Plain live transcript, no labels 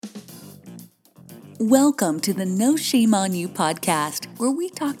Welcome to the No Shame on You podcast, where we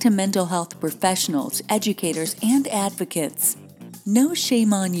talk to mental health professionals, educators, and advocates. No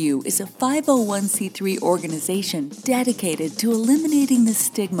Shame on You is a 501c3 organization dedicated to eliminating the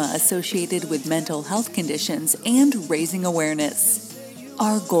stigma associated with mental health conditions and raising awareness.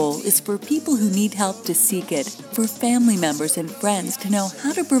 Our goal is for people who need help to seek it, for family members and friends to know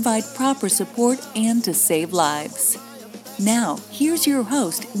how to provide proper support and to save lives. Now, here's your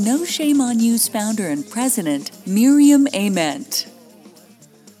host, No Shame on You's founder and president, Miriam Ament.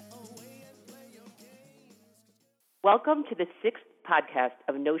 Welcome to the sixth podcast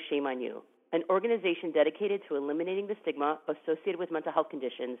of No Shame on You, an organization dedicated to eliminating the stigma associated with mental health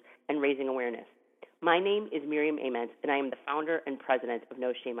conditions and raising awareness. My name is Miriam Ament, and I am the founder and president of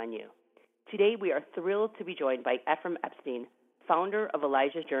No Shame on You. Today, we are thrilled to be joined by Ephraim Epstein, founder of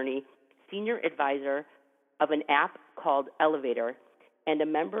Elijah's Journey, senior advisor of an app called Elevator, and a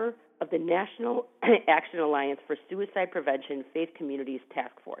member of the National Action Alliance for Suicide Prevention Faith Communities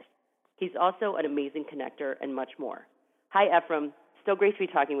Task Force. He's also an amazing connector and much more. Hi, Ephraim. So great to be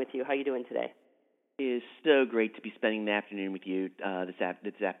talking with you. How are you doing today? It is so great to be spending the afternoon with you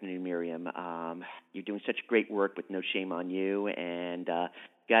this afternoon, Miriam. You're doing such great work with No Shame on You, and got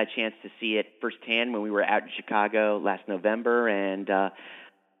a chance to see it firsthand when we were out in Chicago last November, and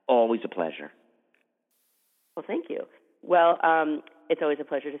always a pleasure. Well, thank you. Well, it's always a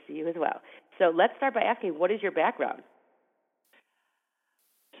pleasure to see you as well. So let's start by asking, what is your background?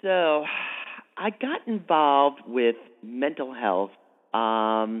 So I got involved with mental health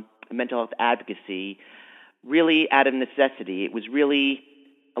advocacy, really out of necessity. It was really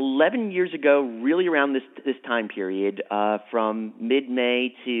 11 years ago, really around this time period, from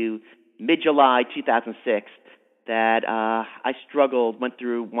mid-May to mid-July 2006, that I went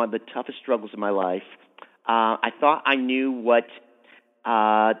through one of the toughest struggles of my life. I thought I knew what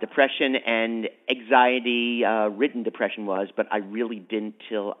depression and anxiety-ridden depression was, but I really didn't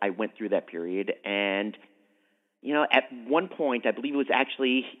till I went through that period. And, at one point, I believe it was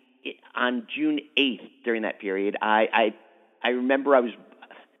actually on June 8th during that period, I remember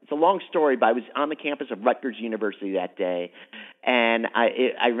it's a long story, but I was on the campus of Rutgers University that day, and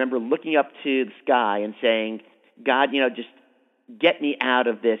I remember looking up to the sky and saying, God, just get me out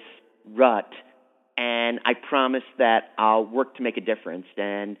of this rut, and I promise that I'll work to make a difference.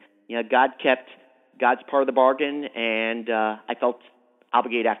 And, God kept God's part of the bargain, and I felt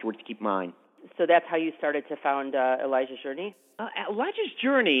obligated afterwards to keep mine. So that's how you started to found Elijah's Journey? Elijah's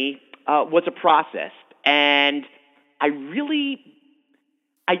Journey was a process, and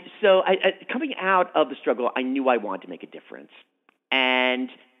coming out of the struggle, I knew I wanted to make a difference.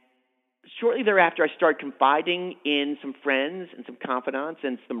 And shortly thereafter, I started confiding in some friends and some confidants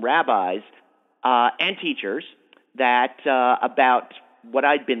and some rabbis and teachers about what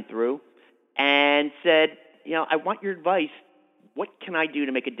I'd been through, and said, I want your advice. What can I do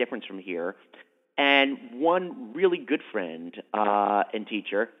to make a difference from here? And one really good friend and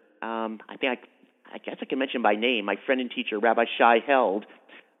teacher, I guess I can mention by name, my friend and teacher, Rabbi Shai Held,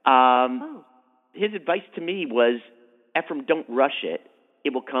 his advice to me was, Ephraim, don't rush it.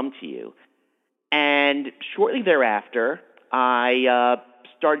 It will come to you. And shortly thereafter, I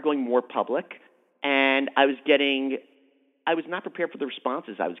started going more public, and I was not prepared for the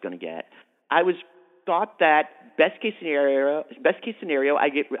responses I was going to get. I thought that best case scenario,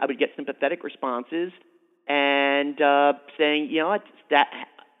 I would get sympathetic responses and saying,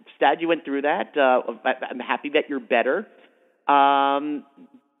 Stad, you went through that. I'm happy that you're better.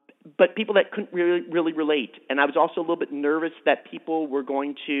 But people that couldn't really relate. And I was also a little bit nervous that people were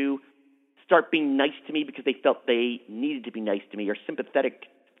going to start being nice to me because they felt they needed to be nice to me, or sympathetic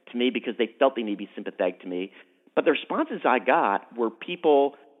to me because they felt they needed to be sympathetic to me. But the responses I got were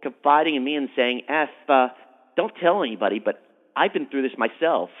people confiding in me and saying, don't tell anybody, but I've been through this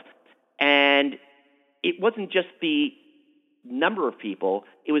myself. And it wasn't just the number of people,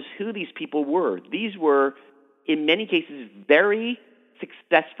 it was who these people were. These were, in many cases, very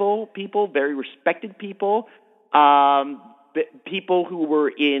successful people, very respected people, people who were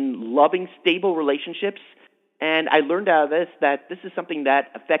in loving, stable relationships. And I learned out of this that this is something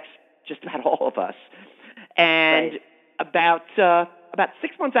that affects just about all of us. And about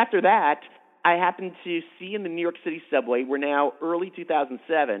 6 months after that, I happened to see in the New York City subway, we're now early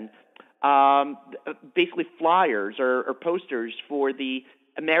 2007, basically flyers or posters for the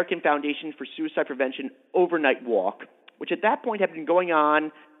American Foundation for Suicide Prevention overnight walk, which at that point had been going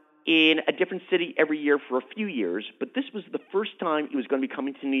on in a different city every year for a few years, but this was the first time it was going to be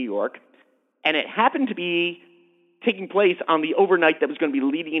coming to New York, and it happened to be taking place on the overnight that was going to be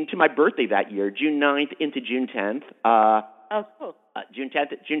leading into my birthday that year, June 9th into June 10th. Oh, cool. June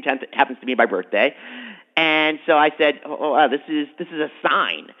 10th. June 10th happens to be my birthday, and so I said, "Oh, wow, this is a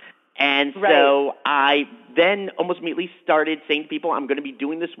sign." And so I then almost immediately started saying to people, "I'm going to be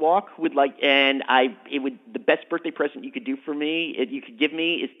doing this walk. The best birthday present you could do for me, you could give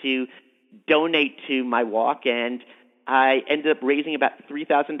me, is to donate to my walk." And I ended up raising about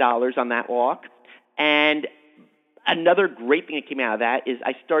 $3,000 on that walk. And another great thing that came out of that is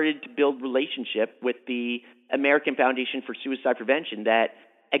I started to build relationship with the American Foundation for Suicide Prevention that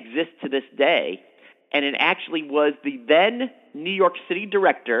exists to this day. And it actually was the then New York City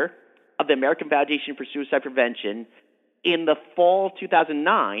director of the American Foundation for Suicide Prevention in the fall of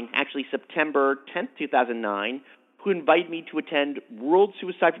 2009, actually September 10th, 2009, who invited me to attend World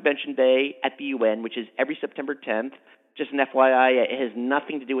Suicide Prevention Day at the UN, which is every September 10th. Just an FYI, it has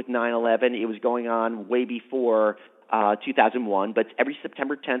nothing to do with 9/11. It was going on way before 2001, but it's every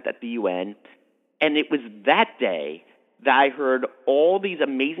September 10th at the UN. And it was that day that I heard all these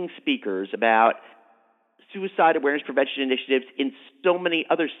amazing speakers about suicide awareness prevention initiatives in so many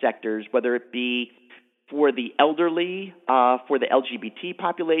other sectors, whether it be for the elderly, for the LGBT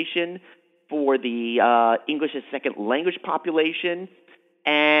population, for the English as second language population,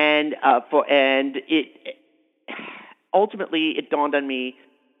 and ultimately it dawned on me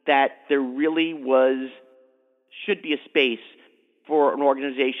that there really should be a space for an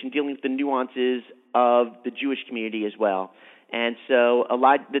organization dealing with the nuances of the Jewish community as well. And so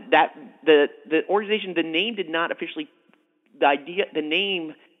the organization, the name did not officially, the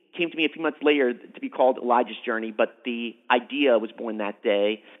name came to me a few months later to be called Elijah's Journey, but the idea was born that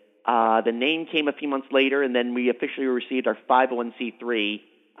day. The name came a few months later, and then we officially received our 501c3,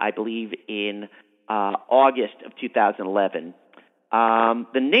 I believe, in August of 2011.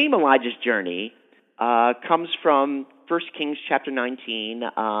 The name Elijah's Journey comes from 1 Kings chapter 19.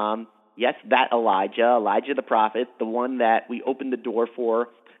 Yes, that Elijah the prophet, the one that we opened the door for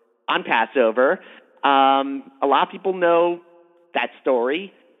on Passover. A lot of people know that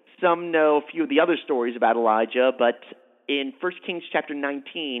story. Some know a few of the other stories about Elijah, but in 1 Kings chapter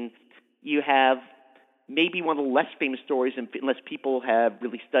 19, you have maybe one of the less famous stories, unless people have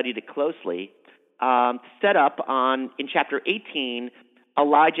really studied it closely. Set up in chapter 18,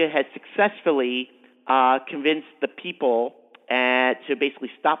 Elijah has successfully convinced the people to basically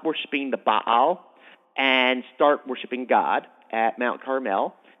stop worshiping the Baal and start worshiping God at Mount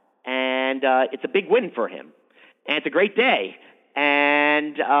Carmel. And it's a big win for him. And it's a great day.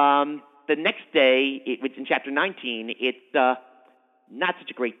 And the next day, which in chapter 19, it's not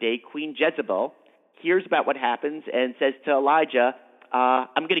such a great day. Queen Jezebel hears about what happens and says to Elijah,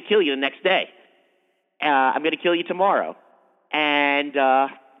 I'm going to kill you the next day. I'm going to kill you tomorrow. And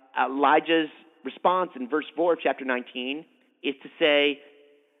Elijah's response in verse 4 of chapter 19 is to say,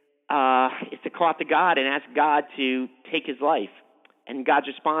 is to call out to God and ask God to take his life. And God's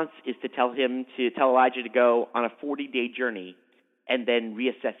response is to tell Elijah to go on a 40-day journey and then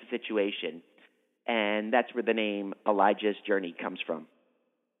reassess the situation. And that's where the name Elijah's Journey comes from.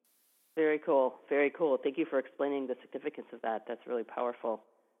 Very cool. Very cool. Thank you for explaining the significance of that. That's really powerful.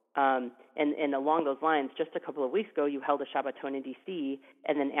 And along those lines, just a couple of weeks ago, you held a Shabbaton in D.C.,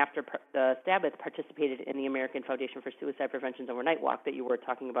 and then after the Sabbath, participated in the American Foundation for Suicide Prevention's overnight walk that you were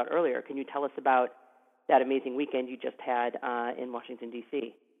talking about earlier. Can you tell us about that amazing weekend you just had in Washington,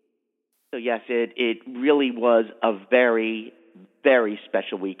 D.C.? So yes, it really was a very, very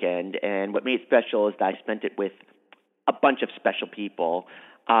special weekend, and what made it special is that I spent it with a bunch of special people.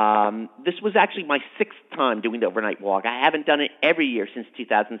 This was actually my 6th time doing the overnight walk. I haven't done it every year since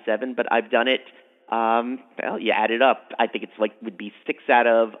 2007, but I've done it, you add it up, I think would be 6 out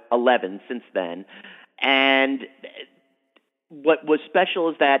of 11 since then. And what was special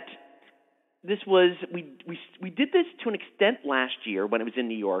is that we did this to an extent last year when it was in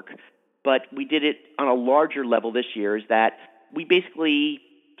New York, but we did it on a larger level this year, is that we basically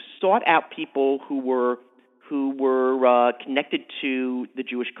sought out people who were connected to the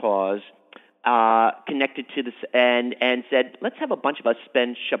Jewish cause, connected to this, and said, let's have a bunch of us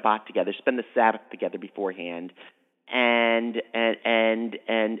spend Shabbat together, spend the Sabbath together beforehand, and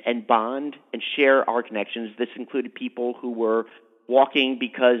bond and share our connections. This included people who were walking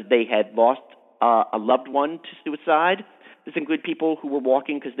because they had lost a loved one to suicide. This included people who were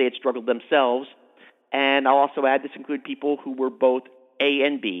walking because they had struggled themselves. And I'll also add, this included people who were both A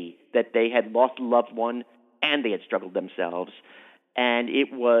and B, that they had lost a loved one and they had struggled themselves. And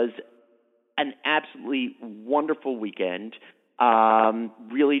it was an absolutely wonderful weekend,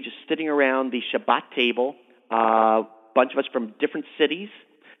 really just sitting around the Shabbat table, a bunch of us from different cities,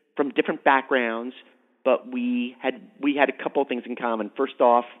 from different backgrounds, but we had a couple of things in common. First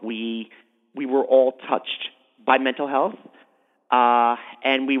off, we were all touched by mental health.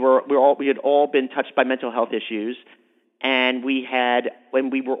 and we had all been touched by mental health issues, and we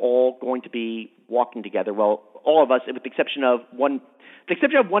were all going to be walking together. Well, all of us, with the exception of one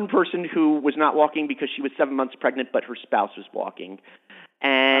person who was not walking because she was 7 months pregnant, but her spouse was walking,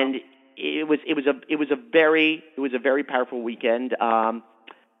 and it was a very powerful weekend.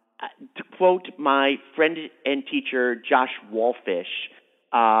 To quote my friend and teacher Josh Wallfish,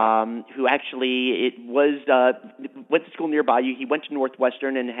 who actually went to school nearby you. He went to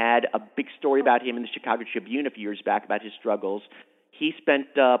Northwestern and had a big story about him in the Chicago Tribune a few years back about his struggles. He spent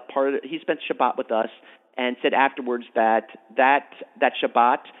Shabbat with us and said afterwards that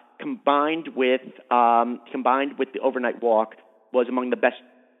Shabbat combined with the overnight walk was among the best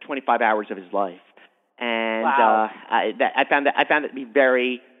 25 hours of his life. And wow. I found that to be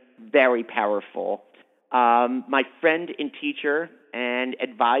very, very powerful. My friend and teacher and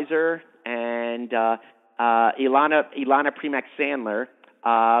advisor and Ilana Premack Sandler,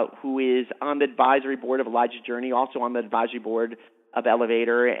 who is on the advisory board of Elijah's Journey, also on the advisory board of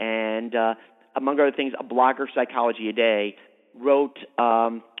Elevator, and among other things, a blogger for Psychology A Day, wrote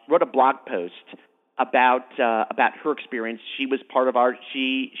a blog post about her experience. She was part of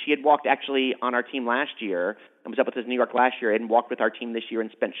she had walked actually on our team last year and was up with us in New York last year and walked with our team this year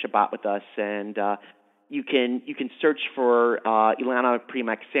and spent Shabbat with us. And you can search for Ilana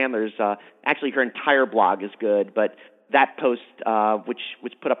Premack Sandler's. Actually, her entire blog is good, but that post, which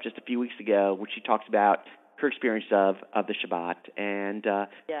was put up just a few weeks ago, which she talks about her experience of the Shabbat, and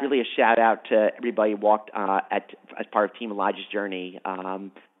really a shout out to everybody who walked as part of Team Elijah's Journey.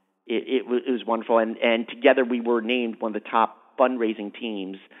 It was wonderful, and together we were named one of the top fundraising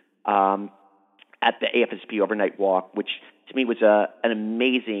teams at the AFSP Overnight Walk, which to me was an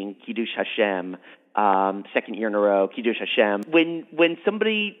amazing Kiddush Hashem, second year in a row, Kiddush Hashem. When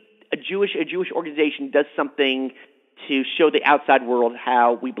a Jewish organization does something to show the outside world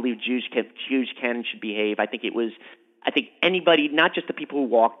how we believe Jews can and should behave, I think anybody, not just the people who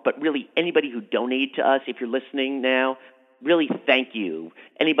walked, but really anybody who donated to us, if you're listening now, really thank you.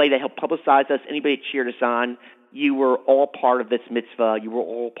 Anybody that helped publicize us, anybody that cheered us on, you were all part of this mitzvah. You were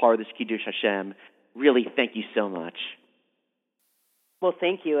all part of this Kiddush Hashem. Really, thank you so much. Well,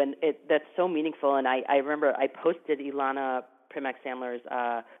 thank you, and that's so meaningful. And I remember I posted Ilana Premack Sandler's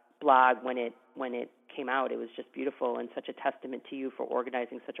blog when it came out. It was just beautiful and such a testament to you for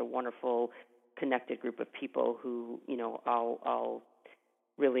organizing such a wonderful, connected group of people who, all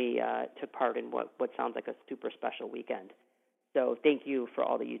really took part in what sounds like a super special weekend. So thank you for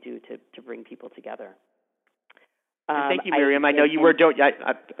all that you do to bring people together. Thank you, Miriam. I know you were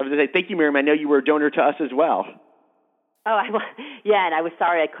thank you, Miriam. I know you were a donor to us as well. Oh, and I was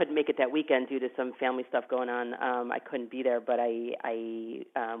sorry I couldn't make it that weekend due to some family stuff going on. I couldn't be there, but I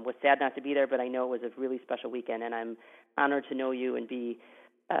was sad not to be there. But I know it was a really special weekend, and I'm honored to know you and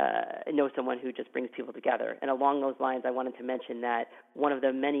know someone who just brings people together. And along those lines, I wanted to mention that one of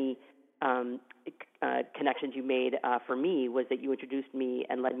the many connections you made for me was that you introduced me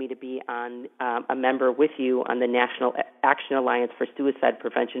and led me to be on a member with you on the National Action Alliance for Suicide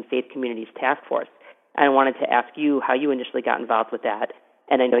Prevention Faith Communities Task Force. And I wanted to ask you how you initially got involved with that.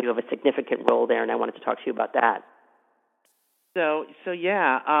 And I know you have a significant role there, and I wanted to talk to you about that. So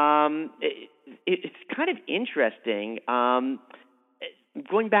yeah, it's kind of interesting.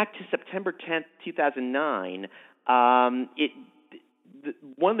 Going back to September 10th, 2009,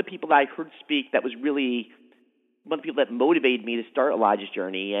 one of the people that I heard speak that was really one of the people that motivated me to start Elijah's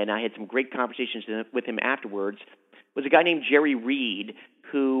Journey, and I had some great conversations with him afterwards, was a guy named Jerry Reed,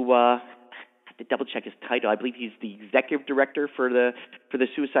 who I have to double check his title. I believe he's the executive director for the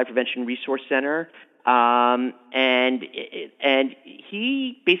Suicide Prevention Resource Center, and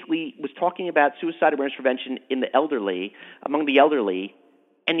he basically was talking about suicide awareness prevention among the elderly,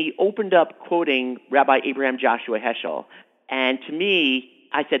 and he opened up quoting Rabbi Abraham Joshua Heschel. And to me,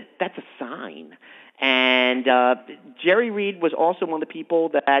 I said, that's a sign. And Jerry Reed was also one of the people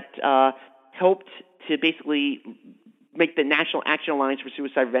that helped to basically make the National Action Alliance for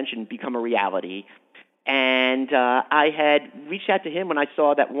Suicide Prevention become a reality. And I had reached out to him when I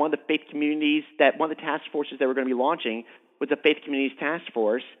saw that one of the faith communities, that one of the task forces that we're going to be launching was the Faith Communities Task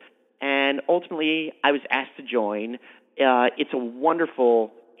Force. And ultimately, I was asked to join. It's a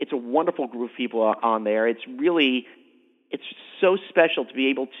wonderful group of people on there. It's so special to be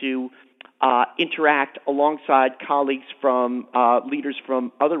able to interact alongside colleagues from leaders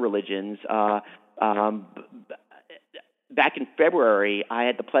from other religions. Back in February, I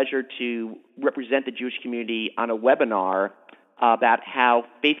had the pleasure to represent the Jewish community on a webinar about how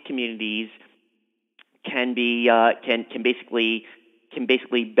faith communities can basically can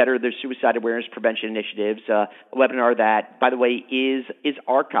basically better their suicide awareness prevention initiatives. A webinar that, by the way, is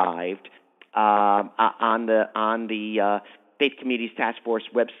archived on the Faith Communities Task Force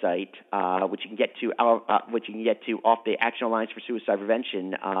website, which you can get to off the Action Alliance for Suicide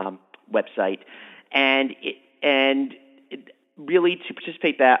Prevention website, and really to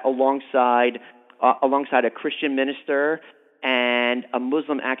participate that alongside a Christian minister and a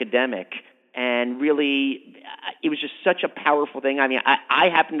Muslim academic. And really, it was just such a powerful thing. I mean, I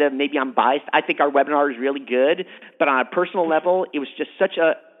happen to, maybe I'm biased, I think our webinar is really good, but on a personal level, it was just such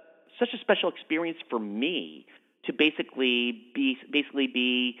a special experience for me to basically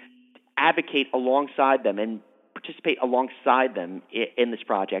advocate alongside them and participate alongside them in this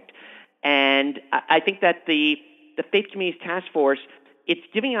project. And I think that the Faith Communities Task Force, it's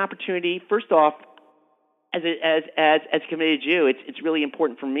giving an opportunity, first off, as a committed Jew, it's really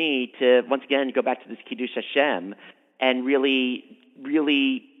important for me to once again go back to this Kiddush Hashem and really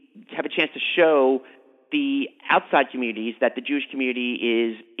have a chance to show the outside communities that the Jewish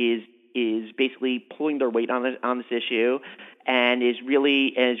community is basically pulling their weight on this issue, and is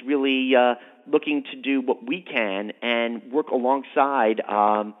really looking to do what we can and work alongside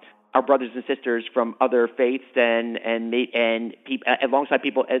our brothers and sisters from other faiths and alongside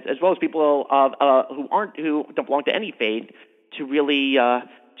people as well as people who don't belong to any faith to really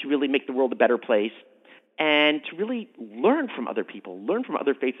make the world a better place, and to really learn from other people, learn from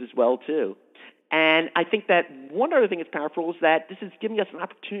other faiths as well too. And I think that one other thing that's powerful is that this is giving us an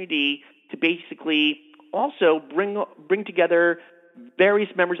opportunity to basically also bring together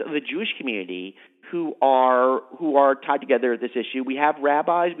various members of the Jewish community who are tied together at this issue. We have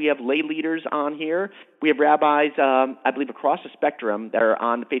rabbis, we have lay leaders on here. We have rabbis, I believe, across the spectrum that are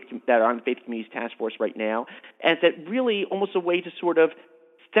on the Faith Communities Task Force right now, and that really almost a way to sort of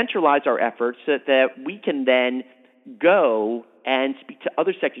centralize our efforts so that we can then go and speak to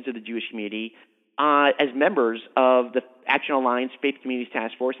other sections of the Jewish community as members of the Action Alliance Faith Communities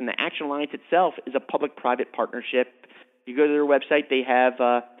Task Force. And the Action Alliance itself is a public-private partnership. You go to their website, they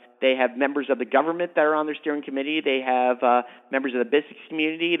have members of the government that are on their steering committee. They have members of the business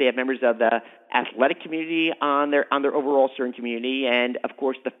community. They have members of the athletic community on their overall steering community. And of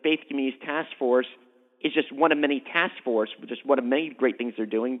course, the Faith Communities Task Force is just one of many task force, just one of many great things they're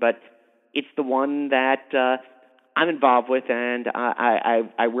doing. But it's the one that I'm involved with, and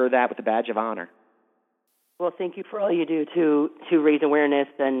I wear that with a badge of honor. Well, thank you for all you do to raise awareness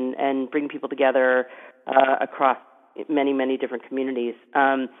and bring people together across many, many different communities.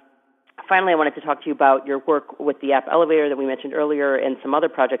 Finally, I wanted to talk to you about your work with the app Elevator that we mentioned earlier and some other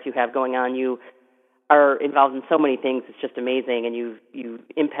projects you have going on. You are involved in so many things. It's just amazing, and you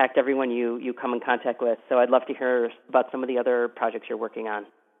impact everyone you come in contact with. So I'd love to hear about some of the other projects you're working on.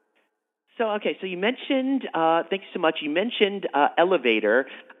 So you mentioned, thank you so much. You mentioned Elevator.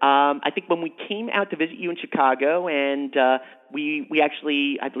 I think when we came out to visit you in Chicago, and we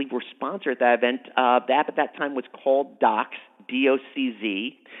actually, I believe, were sponsored at that event. The app at that time was called Docs,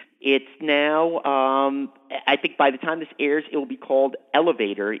 DOCZ. It's now, I think by the time this airs, it will be called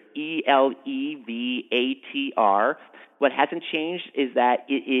Elevator, ELEVATR. What hasn't changed is that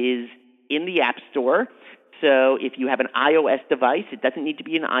it is in the App Store. So if you have an iOS device, it doesn't need to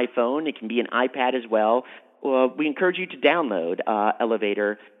be an iPhone. It can be an iPad as well. We encourage you to download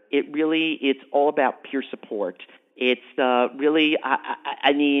Elevator. It's all about peer support. It's really,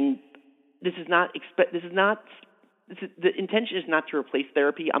 I mean, the intention is not to replace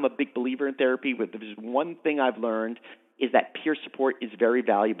therapy. I'm a big believer in therapy, but there's one thing I've learned is that peer support is very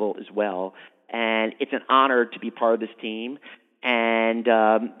valuable as well. And it's an honor to be part of this team. And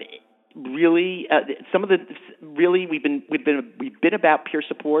we've been about peer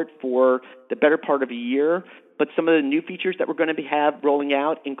support for the better part of a year. But some of the new features that we're going to have rolling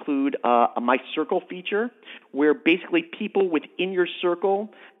out include a My Circle feature, where basically people within your circle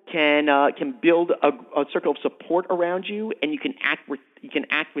can build a circle of support around you, and you can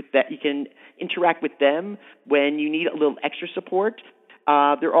interact with them when you need a little extra support.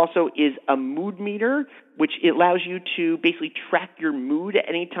 There also is a mood meter, which allows you to basically track your mood at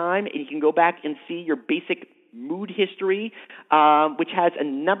any time, and you can go back and see your basic mood history, which has a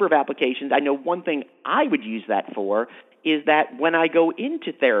number of applications. I know one thing I would use that for is that when I go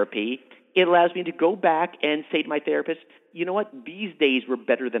into therapy, it allows me to go back and say to my therapist, you know what, these days were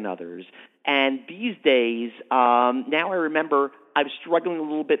better than others. And these days, now I remember I was struggling a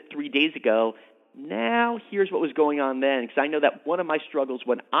little bit 3 days ago. Now here's what was going on then, because I know that one of my struggles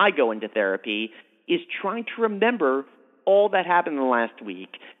when I go into therapy is trying to remember all that happened in the last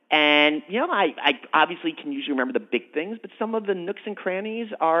week. And, I obviously can usually remember the big things, but some of the nooks and crannies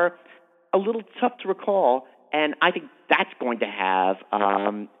are a little tough to recall. and I think that's going to have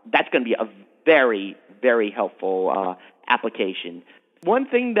that's going to be a very, very helpful application. One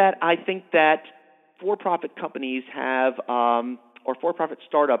thing that I think that for-profit companies have, or for-profit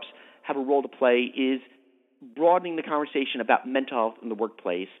startups have a role to play, is broadening the conversation about mental health in the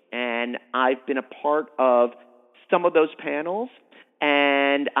workplace. And I've been a part of some of those panels,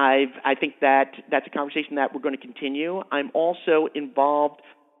 and I think that that's a conversation that we're going to continue. I'm also involved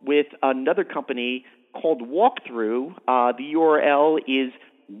with another company called Walkthrough. The URL is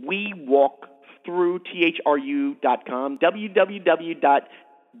wewalkthrough.com,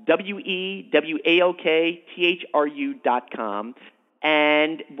 www.wewalkthrough.com.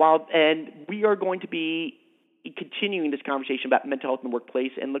 And we are going to be continuing this conversation about mental health in the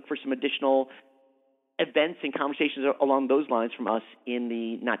workplace and look for some additional events and conversations along those lines from us in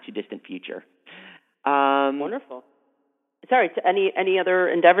the not-too-distant future. Wonderful. Sorry, any other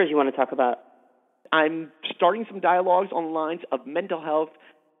endeavors you want to talk about? I'm starting some dialogues on the lines of mental health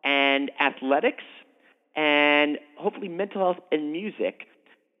and athletics, and hopefully mental health and music.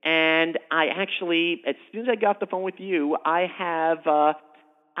 And I actually, as soon as I got off the phone with you, I have a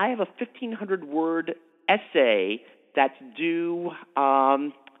 1,500-word essay that's due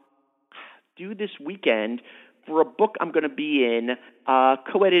this weekend for a book I'm going to be in,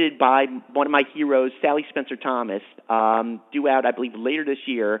 co-edited by one of my heroes, Sally Spencer Thomas, due out, I believe, later this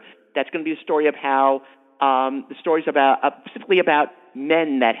year. That's going to be a story of how the stories about specifically about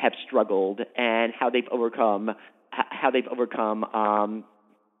men that have struggled and how they've overcome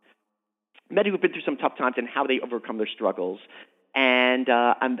men who have been through some tough times and how they overcome their struggles. And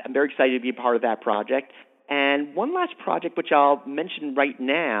I'm very excited to be a part of that project. And one last project, which I'll mention right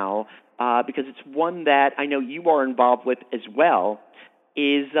now, because it's one that I know you are involved with as well,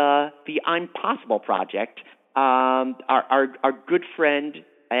 is the I'm Possible project. Our good friend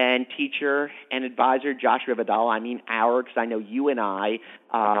and teacher and advisor, Josh Rivedal, because I know you and I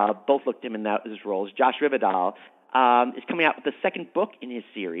both looked at him in those roles. Josh Rivedal is coming out with the second book in his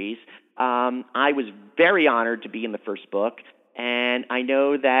series. I was very honored to be in the first book, and I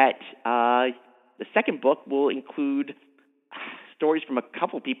know that the second book will include stories from a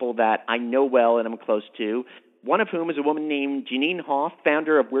couple people that I know well and I'm close to, one of whom is a woman named Janine Hoff,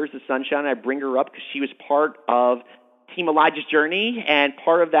 founder of Where's the Sunshine? I bring her up because she was part of Team Elijah's journey and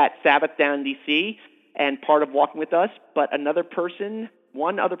part of that Sabbath down in D.C. and part of Walking With Us. But one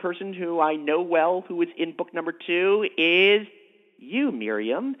other person who I know well who is in book number 2 is you,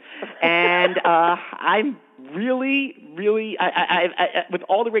 Miriam. And I'm really, really, I with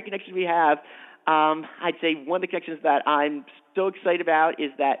all the great connections we have, I'd say one of the connections that I'm so excited about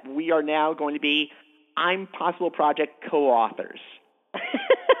is that we are now going to be I'm Possible Project co-authors.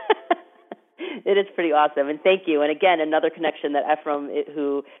 It is pretty awesome, and thank you. And again, another connection that Ephraim,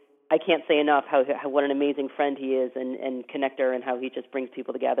 who I can't say enough how what an amazing friend he is and connector, and how he just brings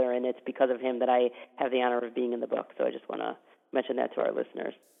people together, and it's because of him that I have the honor of being in the book. So I just want to mention that to our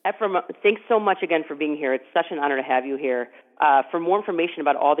listeners. Ephraim, thanks so much again for being here. It's such an honor to have you here. For more information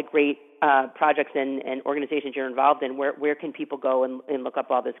about all the great projects and organizations you're involved in, where can people go and look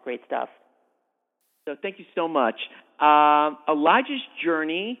up all this great stuff? So thank you so much.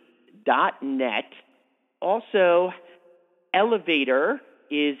 Elijah'sJourney.net. Also, Elevator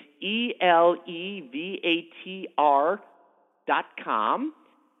is ELEVATR.com.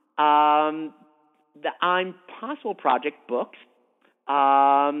 The I'm Possible Project books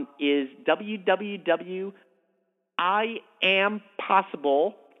is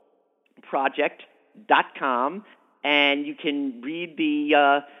www.IamPossibleProject.com, and you can read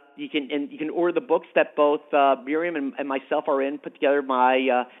you can order the books that both Miriam and myself are in, put together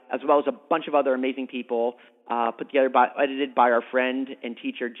by as well as a bunch of other amazing people, edited by our friend and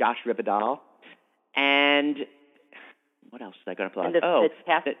teacher Josh Rivedal. And what else did I got to plug?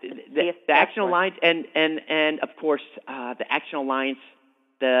 The Action Alliance, and of course the Action Alliance,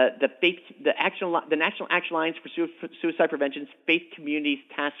 the National Action Alliance for Suicide Prevention's Faith Communities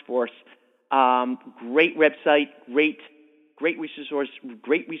Task Force. Great website, great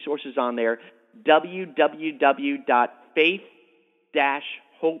resources on there.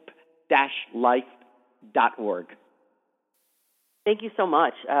 www.faith-hope-life.org. Thank you so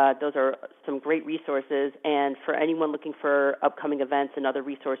much. Those are some great resources. And for anyone looking for upcoming events and other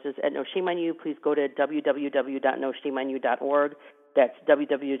resources at No Shame on You, please go to www.noshameonyou.org. That's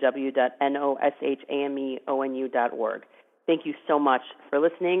www.noshameonu.org. Thank you so much for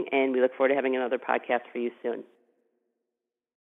listening, and we look forward to having another podcast for you soon.